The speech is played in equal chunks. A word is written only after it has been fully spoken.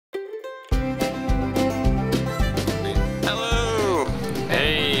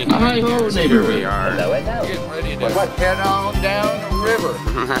Hi-ho, neighbor. We are Getting ready to head on down the river.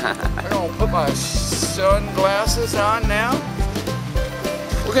 I'm gonna put my sunglasses on now.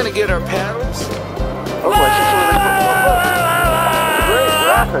 We're gonna get our paddles. Oh, I just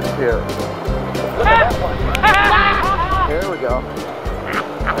really great rapids here. Look at that one. Here we go.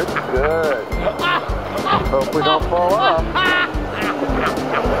 It's good. Hope we don't fall off.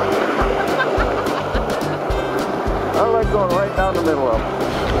 I like going right down the middle of them.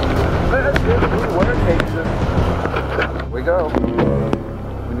 Let's see where it takes us. Here we go.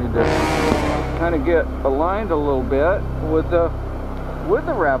 We need to kind of get aligned a little bit with the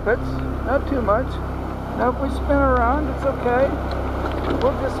rapids. Not too much. Now if we spin around, it's okay.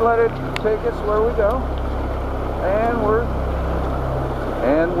 We'll just let it take us where we go. And we're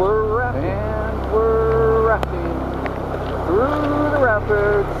rafting through the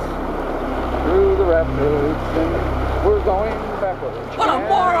rapids, and we're going backwards. What a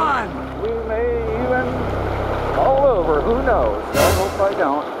moron! We may even fall over, who knows? I hope I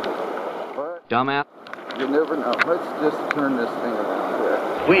don't. But dumbass. you never know. Let's just turn this thing around here.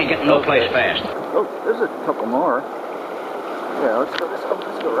 We ain't getting no place fast. Oh, there's a couple more. Yeah, let's go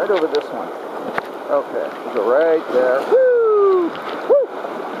right over this one. Okay, we'll go right there. Woo! Woo!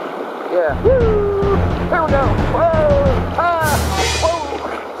 Yeah. Woo! There we go. Whoa! Ah! Whoa!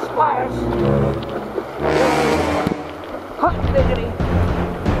 Splash! Hot diggity.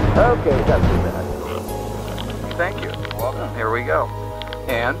 Okay, that's too bad. Thank you. Welcome. Here we go.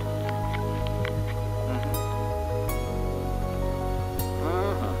 And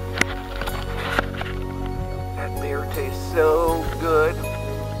that beer tastes so good.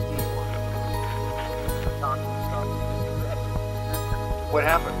 What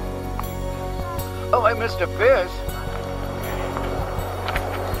happened? Oh, I missed a fish.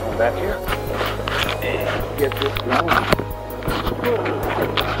 Going back here. And get this going.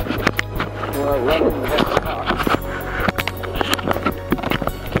 Well, running that out.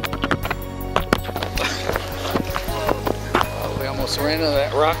 Oh, we almost ran into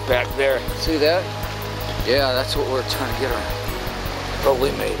that rock back there. See that? Yeah, that's what we're trying to get around. But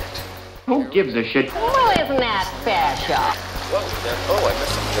we made it. Who gives a shit? Well, isn't that special? Oh, I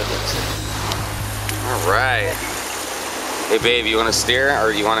missed some digits. All right. Hey, babe, you want to steer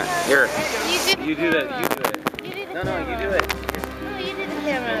or you want to? Here. You do that. You do it. You did it. No, you do it. No, you did the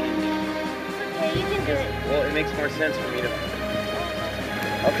camera. Okay, you can do it. Well, it makes more sense for me to.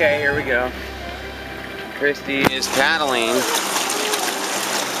 Okay, here we go. Christy is paddling.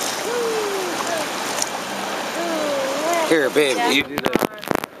 Here, babe, you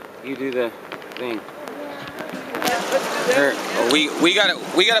do the thing. Here, we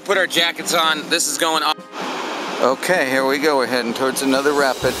gotta put our jackets on. This is going on. Okay, here we go. We're heading towards another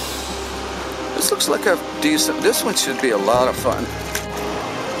rapid. This looks like a decent. This one should be a lot of fun.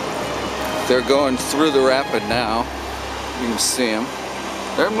 They're going through the rapid now. You can see them.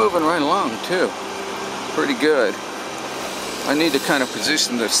 They're moving right along too. Pretty good. I need to kind of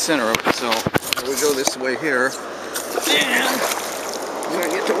position the center of it, so we go this way here. And we're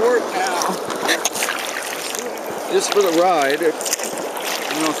gonna get to work now. Just for the ride. I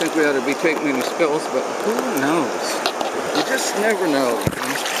don't think we ought to be taking any spills, but who knows? You just never know.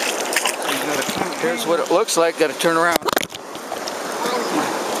 Here's what it looks like. Got to turn around.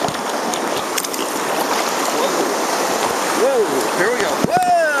 Whoa! Here we go.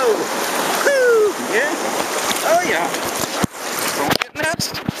 Whoa! Woo! Yeah. Oh yeah. Don't get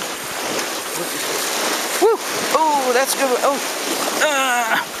next. Woo! Oh, that's good. Oh.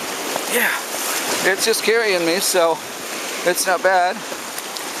 Yeah. It's just carrying me, so it's not bad.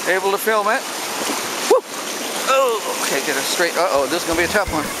 Able to film it. Woo! Oh, okay, get it straight. Uh-oh, this is going to be a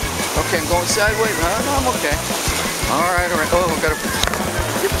tough one. Okay, I'm going sideways. No, I'm okay. All right. Oh, I've got to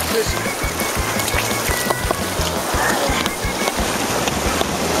get the position.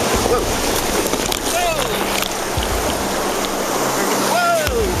 Whoa! Whoa!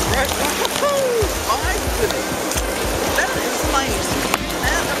 Whoa! Right. Oh, my goodness. That is nice. Isn't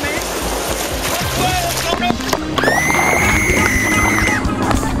that amazing? Whoa! No.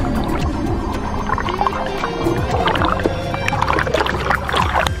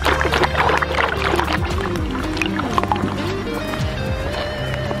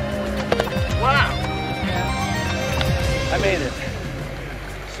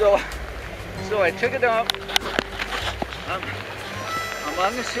 So I took it up. I'm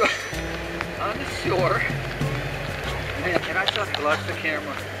on the shore. Man, and I just lost the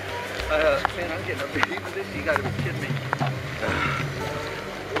camera. Man, I'm getting a beat with this. You gotta be kidding me.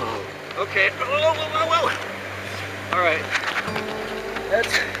 Whoa. Okay. Whoa. All right.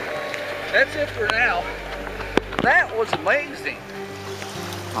 That's it for now. That was amazing.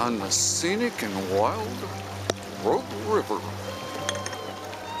 on the scenic and wild Rogue River.